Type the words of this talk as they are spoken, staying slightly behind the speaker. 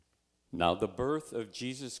Now the birth of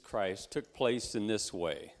Jesus Christ took place in this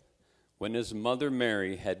way. When his mother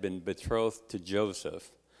Mary had been betrothed to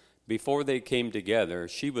Joseph, before they came together,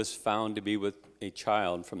 she was found to be with a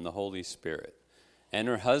child from the Holy Spirit. And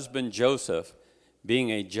her husband Joseph,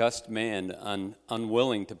 being a just man,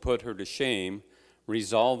 unwilling to put her to shame,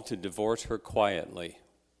 resolved to divorce her quietly.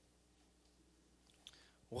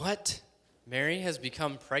 What? Mary has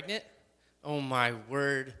become pregnant? Oh my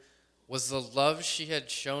word. Was the love she had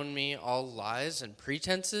shown me all lies and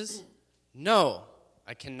pretenses? No,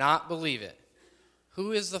 I cannot believe it.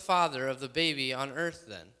 Who is the father of the baby on earth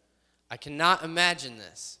then? I cannot imagine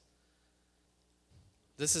this.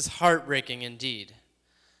 This is heartbreaking indeed.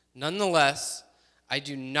 Nonetheless, I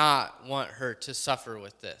do not want her to suffer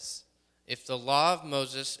with this. If the law of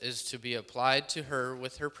Moses is to be applied to her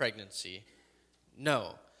with her pregnancy,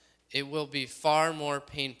 no, it will be far more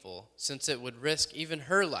painful, since it would risk even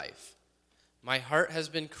her life. My heart has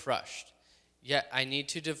been crushed, yet I need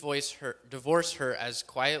to divorce her as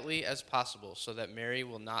quietly as possible so that Mary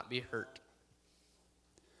will not be hurt.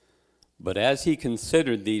 But as he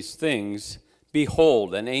considered these things,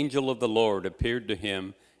 behold, an angel of the Lord appeared to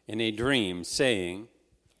him in a dream, saying,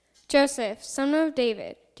 Joseph, son of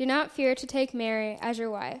David, do not fear to take Mary as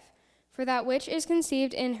your wife, for that which is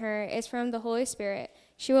conceived in her is from the Holy Spirit.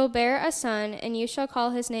 She will bear a son, and you shall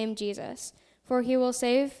call his name Jesus, for he will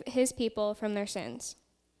save his people from their sins.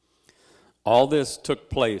 All this took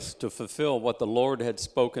place to fulfill what the Lord had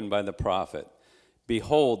spoken by the prophet.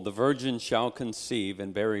 Behold, the virgin shall conceive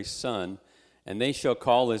and bear a son, and they shall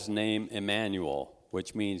call his name Emmanuel,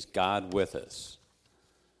 which means God with us.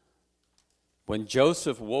 When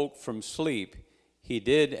Joseph woke from sleep, he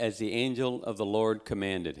did as the angel of the Lord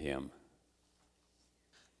commanded him.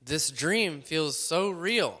 This dream feels so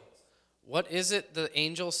real. What is it the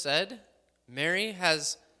angel said? Mary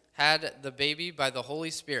has had the baby by the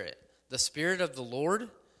Holy Spirit, the Spirit of the Lord.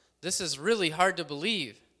 This is really hard to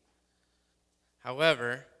believe.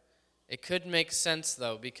 However, it could make sense,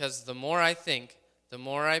 though, because the more I think, the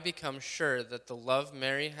more I become sure that the love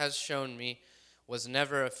Mary has shown me was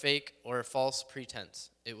never a fake or a false pretense.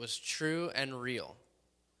 It was true and real.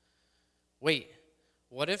 Wait,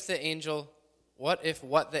 what if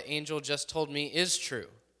what the angel just told me is true,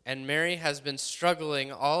 and Mary has been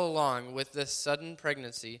struggling all along with this sudden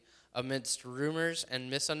pregnancy amidst rumors and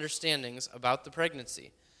misunderstandings about the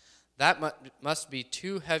pregnancy? That must be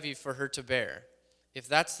too heavy for her to bear. If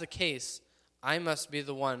that's the case, I must be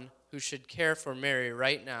the one who should care for Mary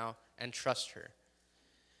right now and trust her.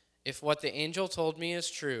 If what the angel told me is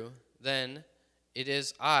true, then it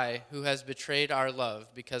is I who has betrayed our love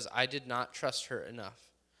because I did not trust her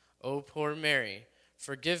enough. Oh, poor Mary,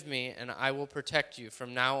 forgive me and I will protect you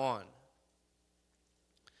from now on.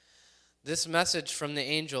 This message from the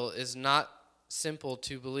angel is not simple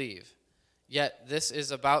to believe, yet this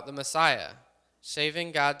is about the Messiah,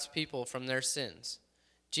 saving God's people from their sins.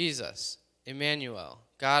 Jesus, Emmanuel,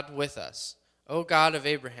 God with us. O God of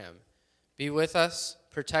Abraham, be with us,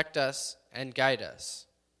 protect us, and guide us.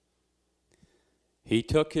 He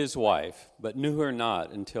took his wife, but knew her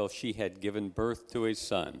not until she had given birth to a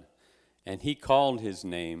son, and he called his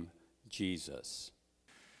name Jesus.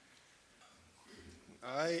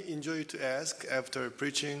 I enjoy to ask after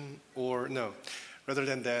preaching, or no, rather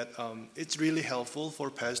than that, it's really helpful for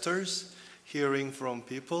pastors hearing from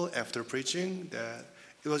people after preaching that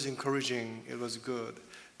it was encouraging, it was good.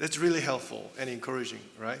 That's really helpful and encouraging,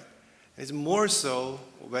 right? It's more so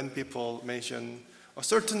when people mention a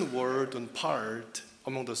certain word and part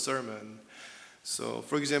among the sermon. So,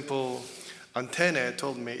 for example, Antene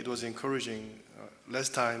told me it was encouraging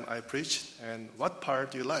last time I preached, and what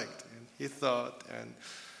part you liked. And he thought, and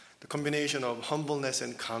the combination of humbleness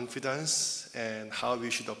and confidence and how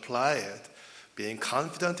we should apply it, being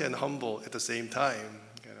confident and humble at the same time.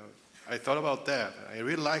 I thought about that. I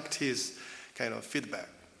really liked his kind of feedback.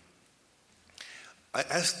 I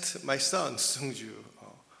asked my son, Seungju,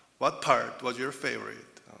 what part was your favorite?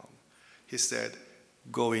 He said,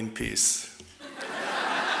 go in peace.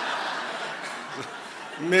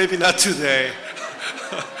 Maybe not today.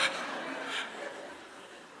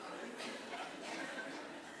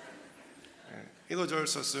 It was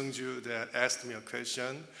also Seungju that asked me a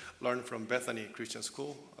question, learned from Bethany Christian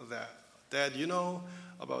School, that you know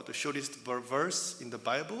about the shortest verse in the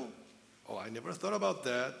Bible? Oh, I never thought about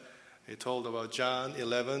that. He told about John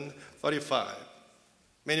 11:35.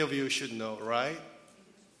 Many of you should know, right?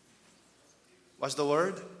 What's the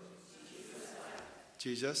word?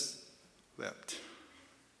 Jesus wept.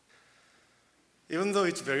 Even though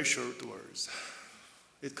it's very short words,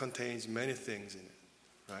 it contains many things in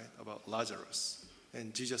it, right? About Lazarus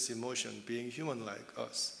and Jesus' emotion being human like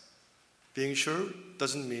us. Being sure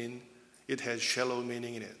doesn't mean it has shallow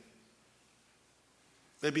meaning in it.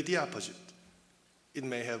 Maybe the opposite. It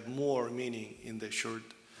may have more meaning in the short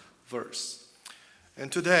verse.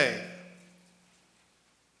 And today,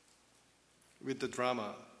 with the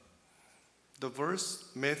drama, the verse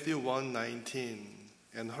Matthew 1:19,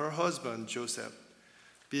 and her husband Joseph,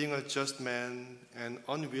 being a just man and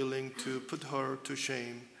unwilling to put her to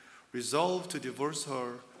shame, resolved to divorce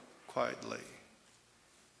her quietly.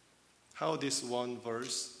 How this one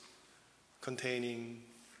verse, containing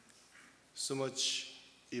so much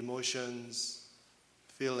emotions,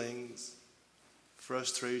 feelings,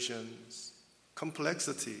 frustrations,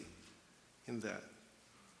 complexity in that.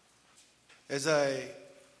 As I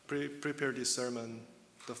prepared this sermon,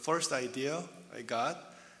 the first idea I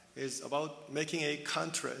got is about making a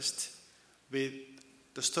contrast with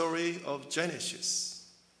the story of Genesis,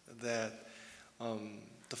 that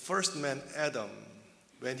the first man, Adam,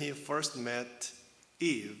 when he first met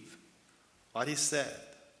Eve, what he said,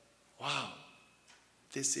 wow,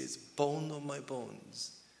 this is bone of my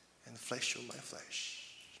bones and flesh of my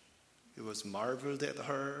flesh. He was marveled at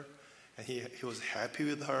her, and he was happy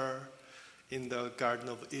with her in the Garden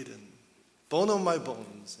of Eden. Bone of my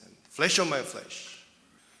bones and flesh of my flesh.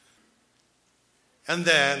 And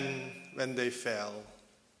then when they fell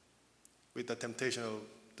with the temptation of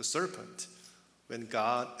the serpent, when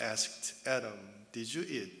God asked Adam, did you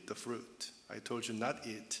eat the fruit? I told you not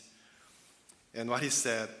eat. And what he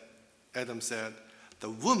said, Adam said, the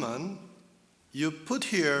woman you put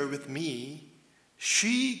here with me,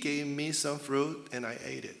 she gave me some fruit and I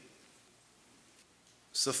ate it.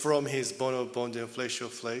 So from his bone of bones and flesh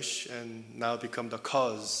of flesh, and now become the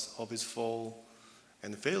cause of his fall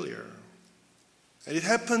and failure. And it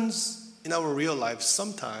happens in our real life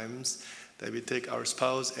sometimes that we take our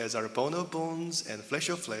spouse as our bone of bones and flesh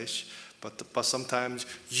of flesh, but sometimes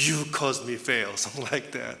you caused me fail, something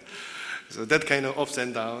like that. So that kind of ups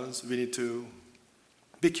and downs, we need to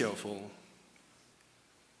be careful.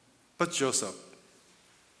 But Joseph,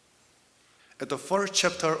 at the first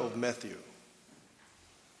chapter of Matthew,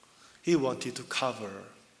 he wanted to cover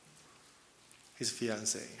his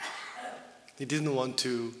fiancée. He didn't want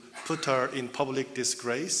to put her in public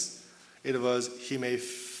disgrace. It was, he might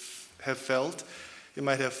have felt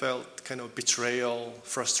kind of betrayal,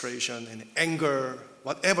 frustration, and anger,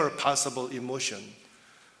 whatever possible emotion.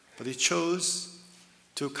 But he chose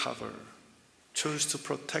to cover, chose to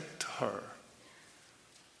protect her.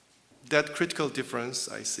 That critical difference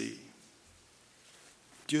I see.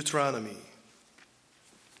 Deuteronomy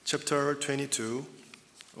chapter 22,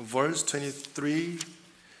 verse 23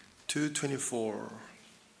 to 24.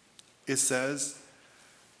 It says,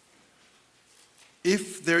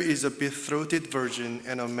 if there is a betrothed virgin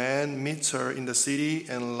and a man meets her in the city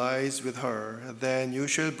and lies with her, then you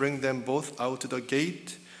shall bring them both out to the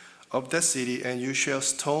gate of that city, and you shall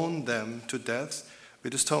stone them to death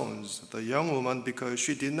with stones. The young woman, because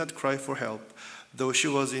she did not cry for help, though she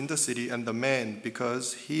was in the city, and the man,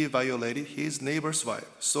 because he violated his neighbor's wife.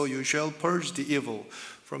 So you shall purge the evil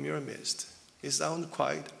from your midst. It sounds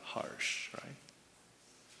quite harsh, right?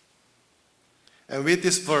 And with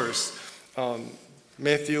this verse,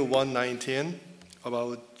 Matthew 1:19,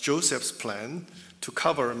 about Joseph's plan to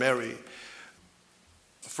cover Mary,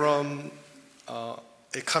 from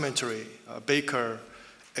a commentary, a Baker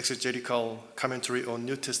exegetical commentary on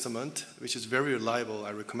New Testament, which is very reliable,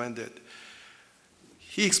 I recommend it.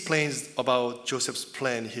 He explains about Joseph's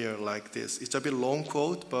plan here like this. It's a bit long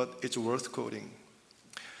quote, but it's worth quoting.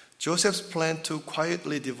 Joseph's plan to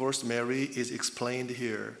quietly divorce Mary is explained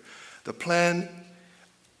here. The plan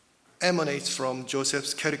emanates from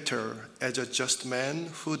Joseph's character as a just man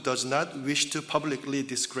who does not wish to publicly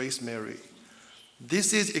disgrace Mary.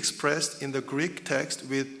 This is expressed in the Greek text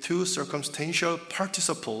with two circumstantial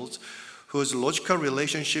participles whose logical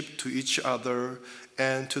relationship to each other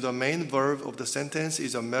and to the main verb of the sentence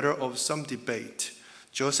is a matter of some debate.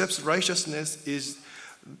 Joseph's righteousness is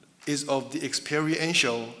of the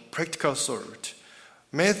experiential, practical sort.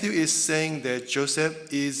 Matthew is saying that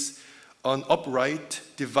Joseph is an upright,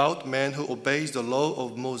 devout man who obeys the law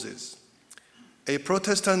of Moses. A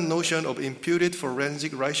Protestant notion of imputed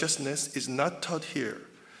forensic righteousness is not taught here.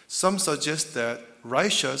 Some suggest that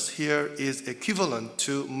righteous here is equivalent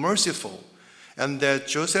to merciful, and that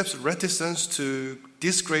Joseph's reticence to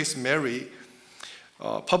disgrace Mary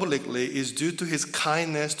publicly is due to his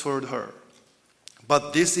kindness toward her.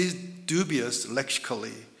 But this is dubious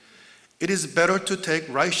lexically. It is better to take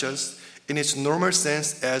righteous in its normal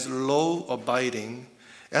sense as law-abiding,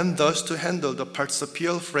 and thus to handle the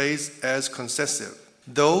participial phrase as concessive,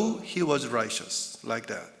 though he was righteous, like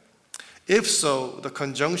that. If so, the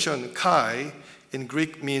conjunction kai in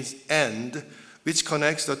Greek means and, which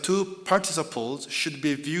connects the two participles, should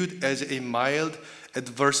be viewed as a mild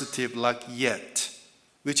adversative like yet,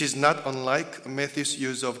 which is not unlike Matthew's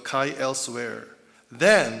use of kai elsewhere.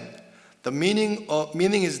 Then, the meaning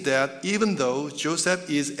is that even though Joseph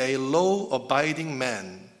is a law-abiding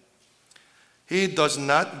man, he does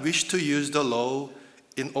not wish to use the law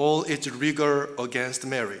in all its rigor against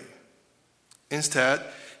Mary. Instead,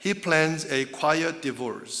 he plans a quiet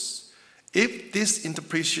divorce. If this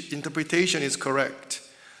interpretation is correct,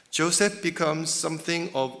 Joseph becomes something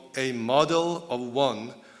of a model of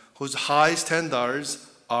one whose high standards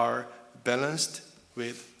are balanced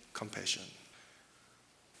with compassion.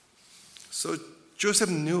 So Joseph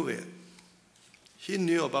knew it. He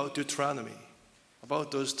knew about Deuteronomy, about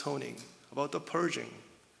the stoning, about the purging,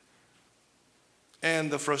 and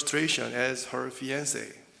the frustration as her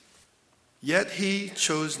fiancé. Yet he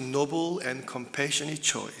chose noble and compassionate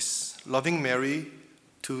choice, loving Mary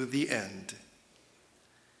to the end.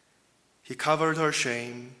 He covered her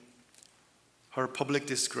shame, her public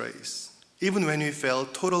disgrace, even when he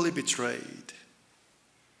felt totally betrayed.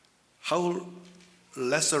 How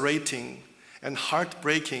lacerating and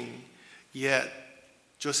heartbreaking, yet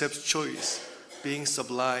Joseph's choice being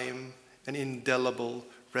sublime and indelible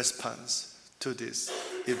response to this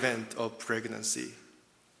event of pregnancy.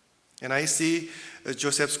 And I see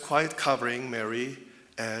Joseph's quiet covering Mary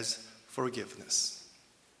as forgiveness.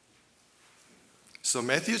 So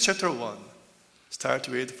Matthew chapter 1 starts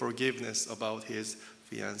with forgiveness about his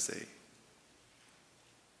fiancée.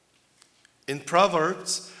 In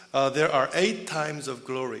Proverbs, there are 8 times of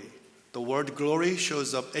glory. The word glory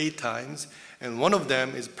shows up 8 times, and one of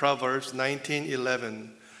them is Proverbs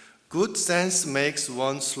 19:11. Good sense makes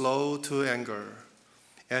one slow to anger,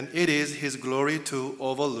 and it is his glory to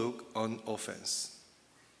overlook an offense.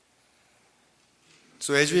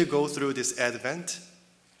 So as we go through this Advent,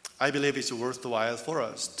 I believe it's worthwhile for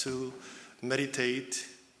us to meditate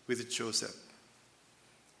with Joseph,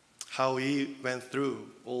 how he went through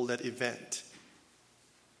all that event,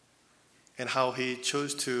 and how he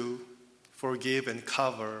chose to forgive and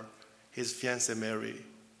cover his fiancée Mary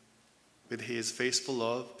with his faithful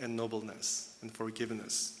love and nobleness and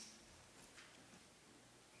forgiveness.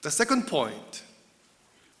 The second point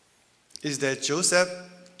is that Joseph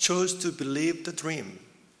chose to believe the dream.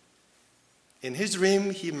 In his dream,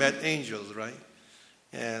 he met angels, right?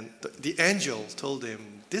 And the angel told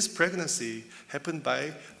him this pregnancy happened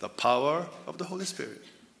by the power of the Holy Spirit.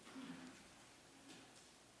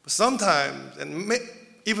 But sometimes, and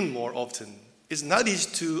even more often, it's not easy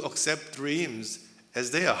to accept dreams as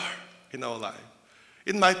they are in our life.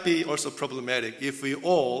 It might be also problematic if we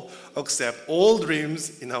all accept all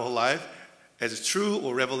dreams in our life as true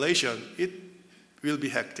or revelation. It will be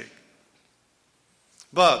hectic.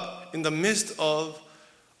 But in the midst of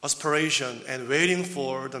aspiration and waiting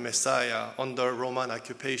for the Messiah under Roman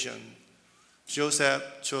occupation, Joseph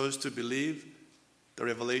chose to believe the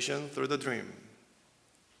revelation through the dream.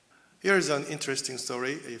 Here's an interesting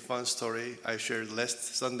story, a fun story I shared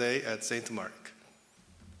last Sunday at St. Mark.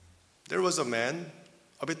 There was a man,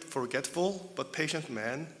 a bit forgetful but patient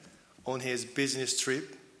man, on his business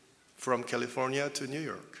trip from California to New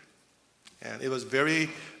York. And it was very,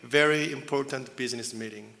 very important business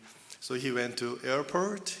meeting. So he went to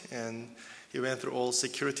airport and he went through all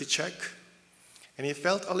security check. And he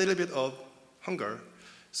felt a little bit of hunger.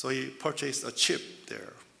 So he purchased a chip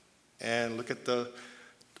there. And look at the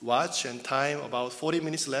watch and time, about 40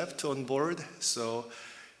 minutes left on board. So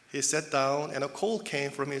he sat down and a call came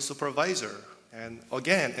from his supervisor. And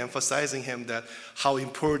again, emphasizing him that how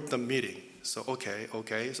important the meeting. So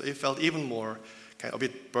okay. So he felt even more a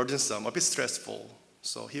bit burdensome, a bit stressful.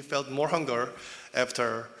 So he felt more hunger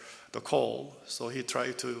after the call. So he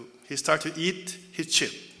started to eat his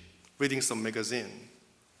chip, reading some magazine.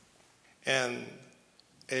 And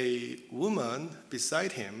a woman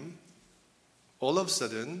beside him, all of a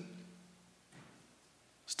sudden,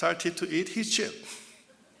 started to eat his chip.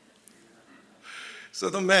 So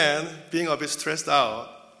the man, being a bit stressed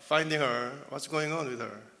out, finding her, what's going on with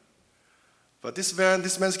her? But this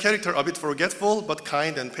man's character, a bit forgetful, but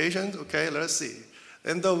kind and patient. Okay, let's see.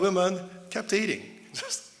 And the woman kept eating,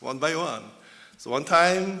 just one by one. So one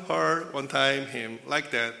time her, one time him.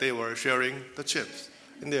 Like that, they were sharing the chips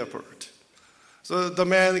in the airport. So the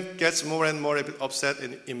man gets more and more upset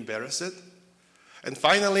and embarrassed. And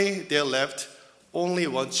finally, they left only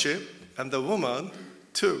one chip, and the woman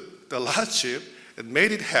took the last chip and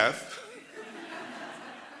made it half,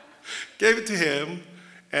 gave it to him,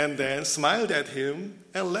 and then smiled at him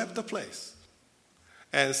and left the place.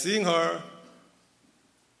 And seeing her,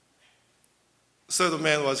 So the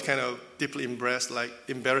man was kind of deeply embarrassed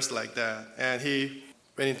like that. And he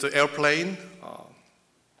went into airplane.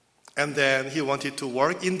 And then he wanted to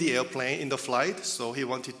work in the airplane, in the flight. So he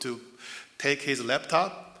wanted to take his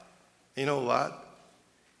laptop. You know what?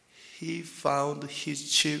 He found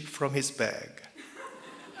his chip from his bag.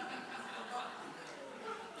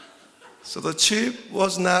 So the chip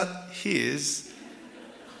was not his,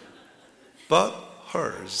 but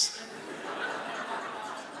hers.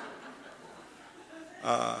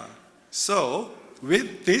 So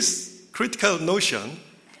with this critical notion,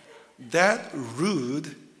 that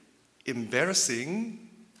rude, embarrassing,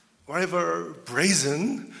 whatever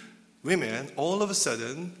brazen women all of a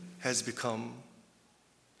sudden has become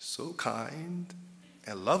so kind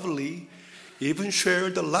and lovely, even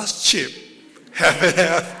shared the last chip, half and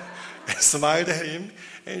half, and smiled at him,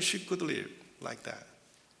 and she could live like that.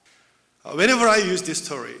 Whenever I use this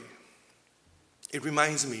story, it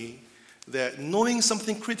reminds me that knowing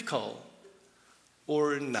something critical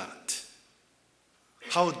or not,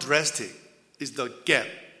 how drastic is the gap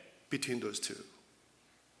between those two.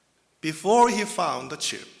 Before he found the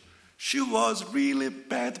chip, she was really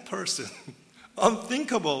bad person.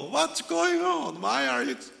 Unthinkable. What's going on? Why are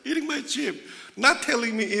you eating my chip? Not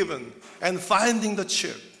telling me even. And finding the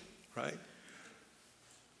chip, right?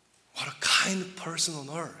 What a kind person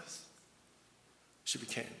on earth she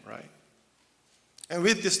became, right? And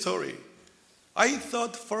with this story, I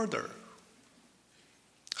thought further.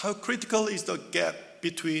 How critical is the gap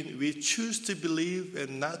between we choose to believe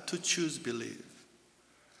and not to choose believe?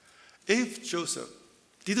 If Joseph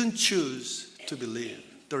didn't choose to believe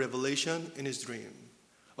the revelation in his dream,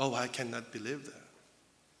 oh, I cannot believe that.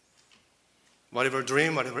 Whatever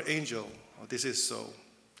dream, whatever angel, oh, this is so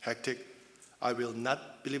hectic, I will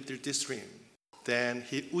not believe this dream. Then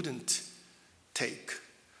he wouldn't take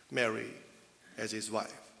Mary as his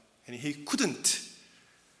wife. And he couldn't.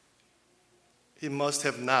 He must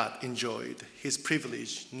have not enjoyed his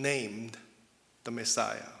privilege named the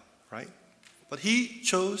Messiah, right? But he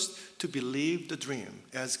chose to believe the dream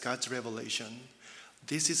as God's revelation.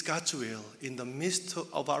 This is God's will in the midst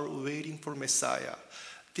of our waiting for Messiah.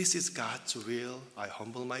 This is God's will. I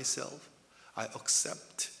humble myself. I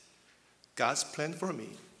accept God's plan for me.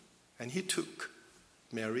 And he took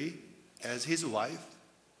Mary as his wife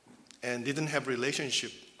and didn't have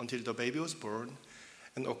relationship until the baby was born.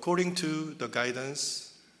 And according to the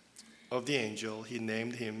guidance of the angel, he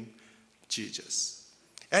named him Jesus.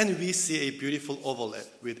 And we see a beautiful overlap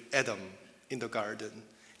with Adam in the garden,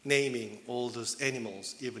 naming all those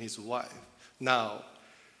animals, even his wife. Now,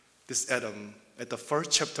 this Adam, at the first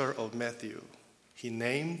chapter of Matthew, he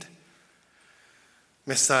named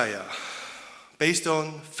Messiah. Based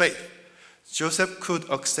on faith, Joseph could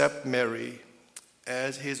accept Mary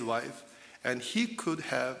as his wife, and he could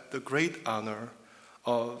have the great honor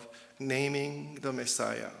of naming the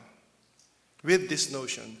Messiah. With this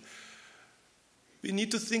notion, we need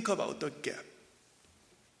to think about the gap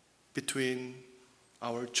between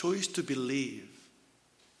our choice to believe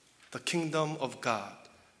the kingdom of God,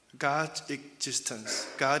 God's existence.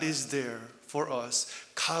 God is there for us,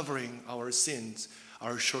 covering our sins,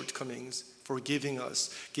 our shortcomings, forgiving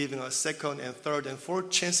us, giving us second and third and fourth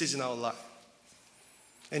chances in our life.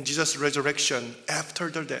 And Jesus' resurrection after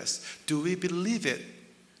the death, do we believe it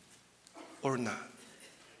or not?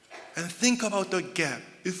 And think about the gap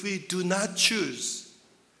if we do not choose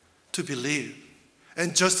to believe.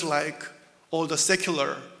 And just like all the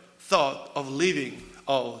secular thought of living,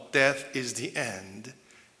 oh, death is the end.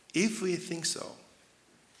 If we think so,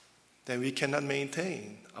 then we cannot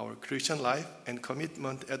maintain our Christian life and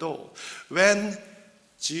commitment at all. When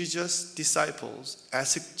Jesus' disciples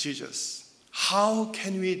asked Jesus, how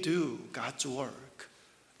can we do God's work?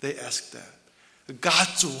 They asked that.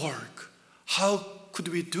 God's work. How could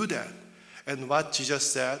we do that? And what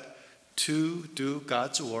Jesus said, to do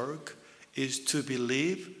God's work is to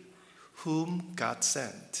believe whom God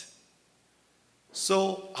sent.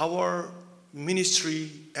 So our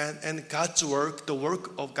ministry and God's work, the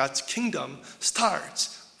work of God's kingdom,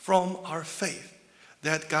 starts from our faith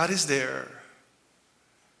that God is there.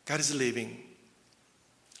 God is living,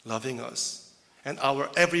 loving us. And our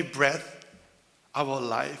every breath, our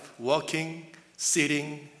life, walking,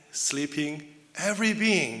 sitting, sleeping, every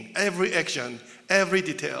being, every action, every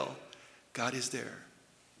detail, God is there.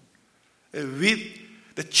 With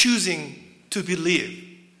the choosing to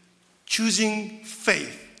believe, choosing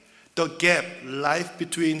faith, the gap, life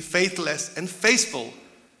between faithless and faithful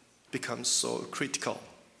becomes so critical.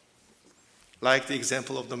 Like the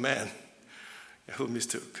example of the man who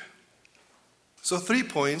mistook. So 3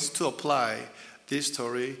 points to apply this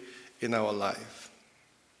story in our life.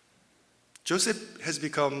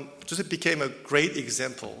 Joseph became a great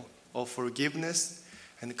example of forgiveness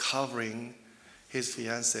and covering his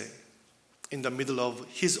fiancée. In the middle of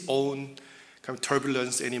his own kind of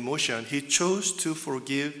turbulence and emotion, he chose to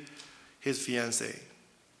forgive his fiancée.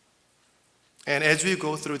 And as we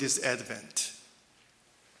go through this Advent,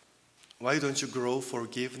 why don't you grow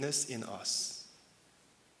forgiveness in us?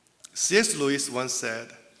 C.S. Lewis once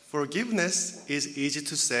said, "Forgiveness is easy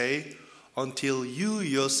to say until you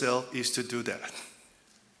yourself is to do that."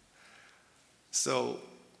 So,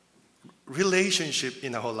 relationship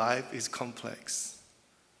in our life is complex.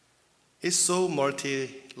 It's so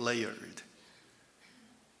multi-layered.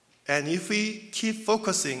 And if we keep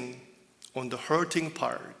focusing on the hurting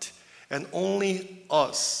part and only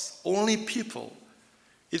us, only people,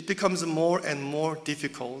 it becomes more and more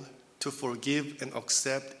difficult to forgive and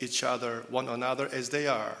accept each other, one another as they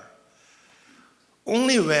are.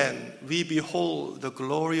 Only when we behold the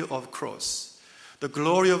glory of cross, the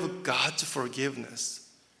glory of God's forgiveness,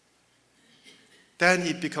 then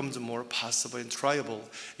it becomes more possible and triable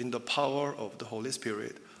in the power of the Holy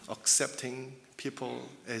Spirit, accepting people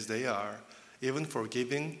as they are, even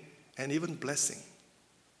forgiving and even blessing.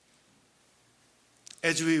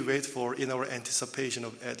 As we wait for in our anticipation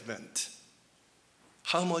of Advent,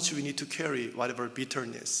 how much we need to carry whatever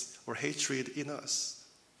bitterness or hatred in us.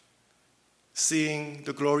 Seeing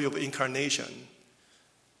the glory of incarnation,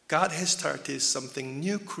 God has started something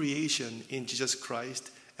new creation in Jesus Christ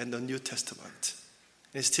and the New Testament.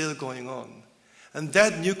 It's still going on. And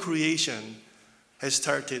that new creation has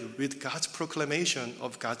started with God's proclamation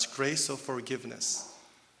of God's grace of forgiveness.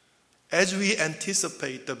 As we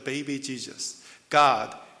anticipate the baby Jesus,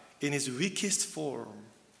 God, in his weakest form,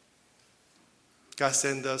 God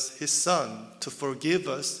sent us his Son to forgive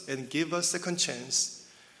us and give us a second chance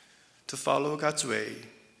to follow God's way.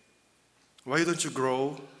 Why don't you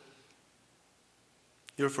grow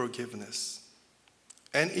your forgiveness?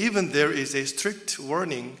 And even there is a strict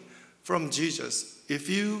warning from Jesus. If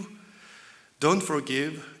you don't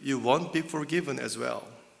forgive, you won't be forgiven as well.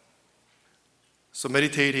 So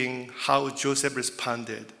meditating how Joseph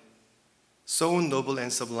responded, so noble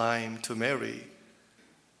and sublime to Mary,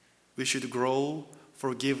 we should grow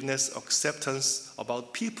forgiveness, acceptance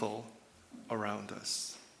about people around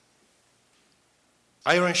us.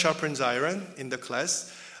 Iron sharpens iron. In the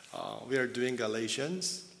class, we are doing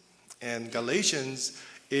Galatians. And Galatians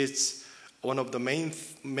is one of the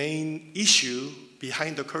main issue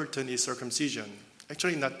behind the curtain is circumcision.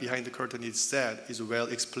 Actually, not behind the curtain, it's said, is well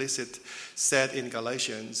explicit said in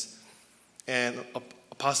Galatians. And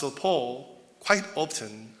Apostle Paul quite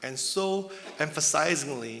often and so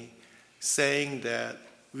emphasizingly saying that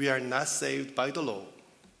we are not saved by the law.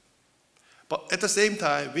 But at the same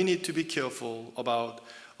time, we need to be careful about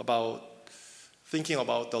thinking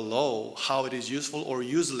about the law, how it is useful or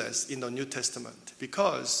useless in the New Testament.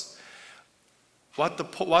 Because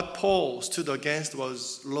what Paul stood against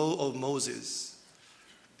was law of Moses.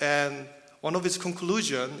 And one of his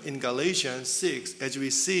conclusions in Galatians 6, as we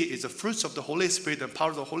see, is the fruits of the Holy Spirit and power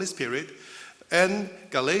of the Holy Spirit. And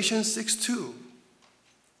Galatians 6:2,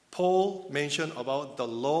 Paul mentioned about the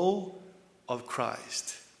law of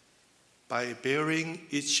Christ by bearing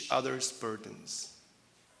each other's burdens.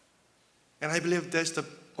 And I believe that's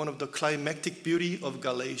one of the climactic beauty of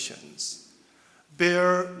Galatians.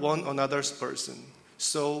 Bear one another's burden,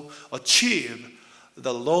 so achieve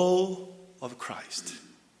the law of Christ.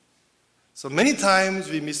 So many times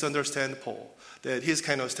we misunderstand Paul, that he's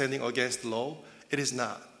kind of standing against law. It is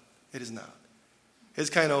not. It is not. He's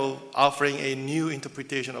kind of offering a new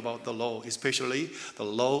interpretation about the law, especially the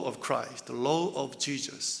law of Christ, the law of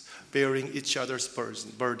Jesus, bearing each other's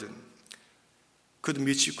burden. Could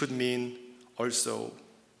mean also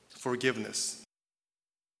forgiveness.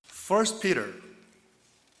 1 Peter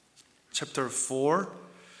chapter 4,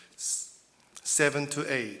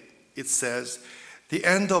 7-8, it says, "The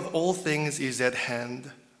end of all things is at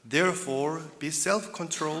hand. Therefore, be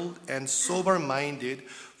self-controlled and sober-minded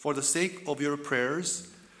for the sake of your prayers.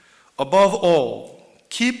 Above all,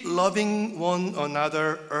 keep loving one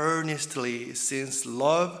another earnestly, since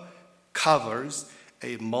love covers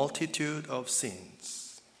a multitude of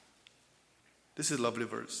sins." This is a lovely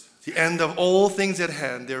verse. The end of all things at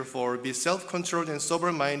hand, therefore, be self-controlled and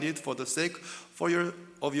sober-minded for the sake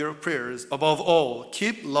of your prayers. Above all,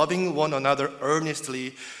 keep loving one another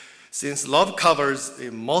earnestly, since love covers a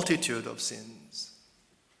multitude of sins.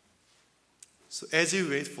 So as you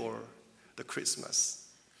wait for the Christmas,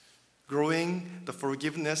 growing the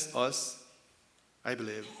forgiveness us, I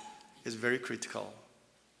believe, is very critical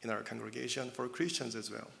in our congregation for Christians as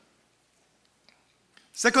well.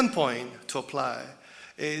 Second point to apply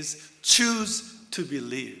is choose to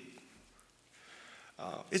believe.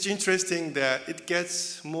 It's interesting that it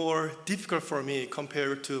gets more difficult for me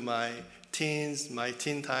compared to my teens, my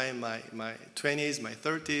teen time, my 20s, my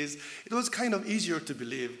 30s. It was kind of easier to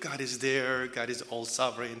believe God is there, God is all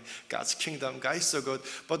sovereign, God's kingdom, God is so good.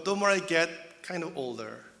 But the more I get kind of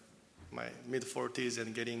older, my mid-40s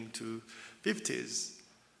and getting to 50s,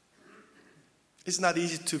 it's not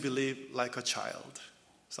easy to believe like a child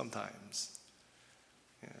sometimes.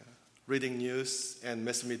 Yeah. Reading news and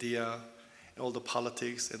mass media, and all the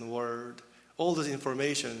politics and world, all this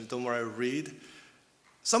information, the more I read,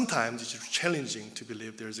 sometimes it's challenging to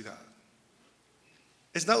believe there's a God.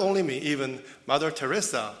 It's not only me, even Mother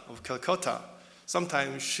Teresa of Calcutta.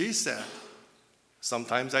 Sometimes she said,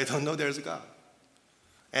 sometimes I don't know there's a God.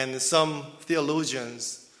 And some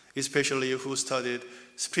theologians, especially who studied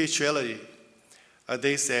spirituality,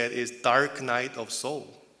 they said it's dark night of soul,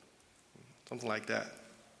 something like that.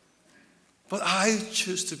 But I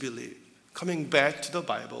choose to believe, coming back to the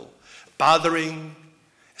Bible,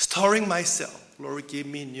 stirring myself. Lord, give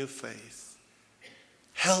me new faith.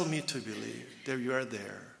 Help me to believe that you are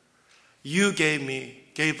there. You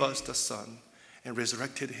gave us the Son and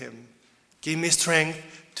resurrected him. Give me strength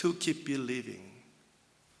to keep believing.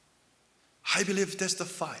 I believe that's the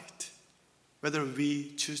fight, whether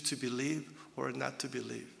we choose to believe or not to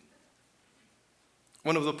believe.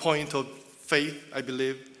 One of the points of faith, I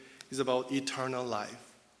believe, is about eternal life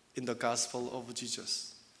in the gospel of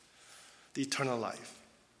Jesus. The eternal life.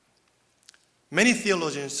 Many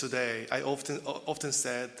theologians today, I often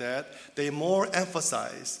said that they more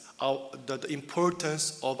emphasize the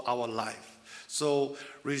importance of our life. So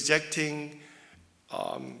rejecting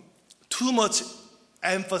too much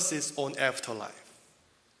emphasis on afterlife.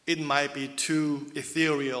 It might be too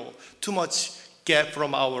ethereal, too much gap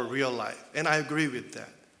from our real life. And I agree with that.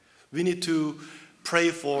 We need to pray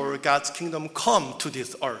for God's kingdom come to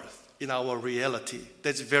this earth in our reality.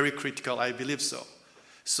 That's very critical, I believe so.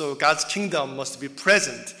 So God's kingdom must be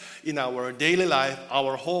present in our daily life,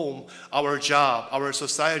 our home, our job, our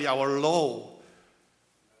society, our law,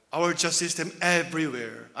 our justice system,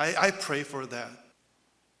 everywhere. I pray for that.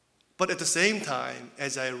 But at the same time,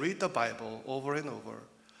 as I read the Bible over and over,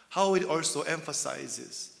 how it also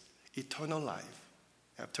emphasizes eternal life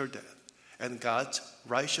after death. And God's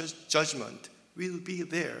righteous judgment will be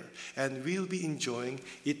there, and we'll be enjoying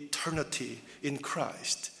eternity in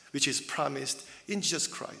Christ, which is promised in Jesus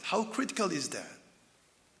Christ. How critical is that?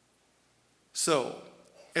 So,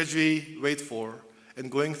 as we wait for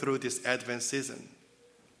and going through this Advent season,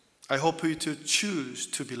 I hope you to choose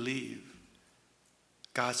to believe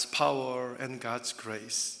God's power and God's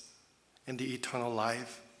grace and the eternal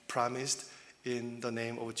life promised in the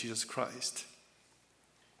name of Jesus Christ.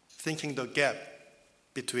 Thinking the gap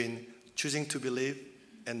between choosing to believe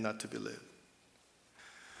and not to believe.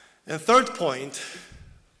 And third point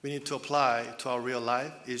we need to apply to our real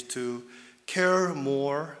life is to care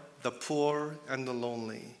more the poor and the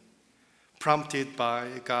lonely, prompted by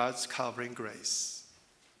God's covering grace.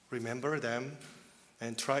 Remember them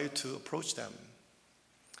and try to approach them.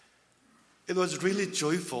 It was really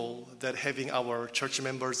joyful that having our church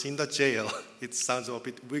members in the jail, it sounds a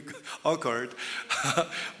bit awkward,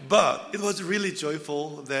 but it was really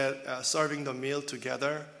joyful that serving the meal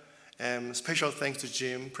together, and special thanks to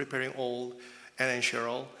Jim preparing all, and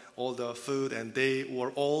Cheryl, all the food, and they were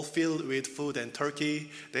all filled with food and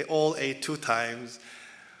turkey. They all ate 2 times,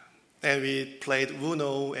 and we played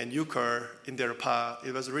Uno and euchre in their pot.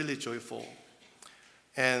 It was really joyful.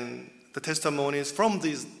 And the testimonies from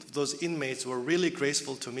those inmates were really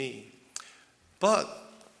graceful to me. But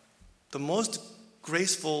the most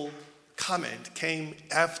graceful comment came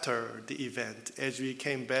after the event as we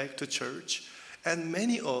came back to church. And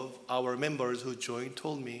many of our members who joined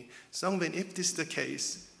told me, Seung-bin, if this is the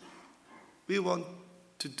case, we want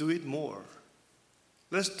to do it more.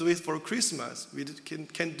 Let's do it for Christmas. We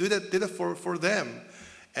can do that for them.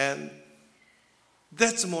 And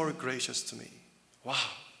that's more gracious to me. Wow.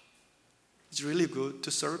 It's really good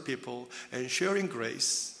to serve people and sharing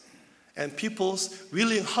grace. And people's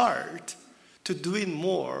willing heart to do it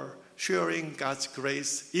more, sharing God's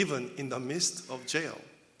grace even in the midst of jail.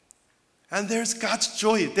 And there's God's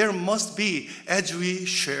joy. There must be, as we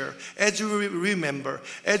share, as we remember,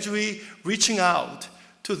 as we reaching out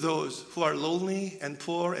to those who are lonely and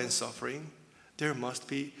poor and suffering, there must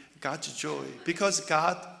be God's joy. Because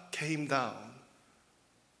God came down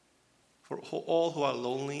for all who are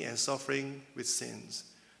lonely and suffering with sins,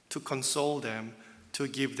 to console them, to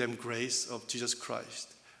give them grace of Jesus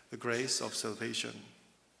Christ, the grace of salvation.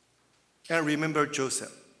 And remember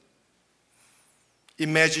Joseph.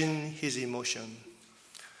 Imagine his emotion.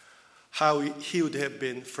 how he would have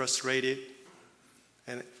been frustrated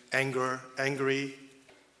and angry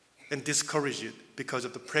and discouraged because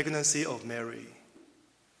of the pregnancy of Mary,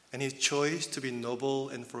 and his choice to be noble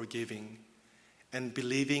and forgiving and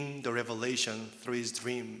believing the revelation through his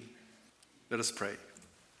dream. Let us pray.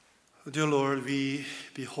 Dear Lord, we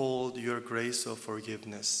behold your grace of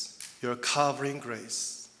forgiveness, your covering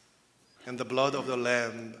grace, and the blood of the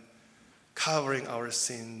Lamb covering our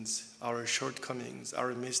sins, our shortcomings,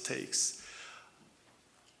 our mistakes.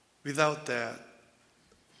 Without that,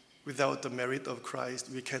 without the merit of Christ,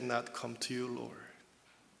 we cannot come to you, Lord.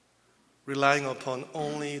 Relying upon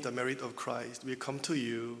only the merit of Christ, we come to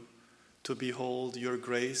you to behold your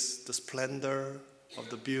grace, the splendor of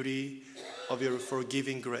the beauty of your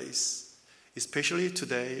forgiving grace, especially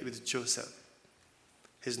today with Joseph,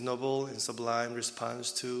 his noble and sublime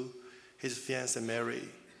response to his fiancée Mary.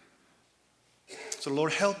 So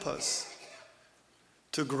Lord, help us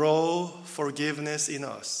to grow forgiveness in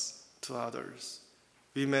us to others.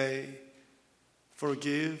 We may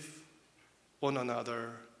forgive one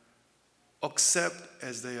another, accept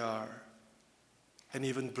as they are, and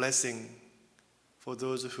even blessing for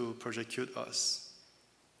those who persecute us.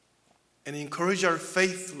 And encourage our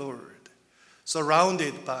faith, Lord,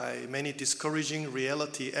 surrounded by many discouraging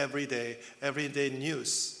reality everyday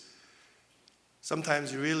news.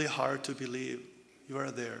 Sometimes really hard to believe you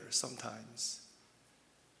are there sometimes.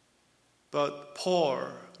 But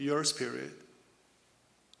pour your Spirit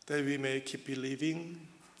that we may keep believing,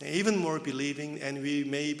 and even more believing, and we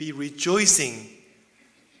may be rejoicing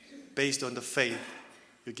based on the faith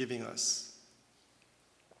you're giving us.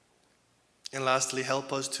 And lastly,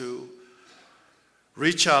 help us to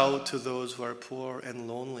reach out to those who are poor and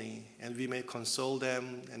lonely, and we may console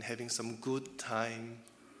them and having some good time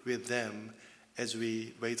with them as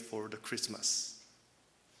we wait for the Christmas.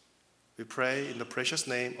 We pray in the precious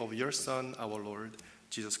name of your Son, our Lord,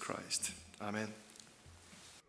 Jesus Christ. Amen.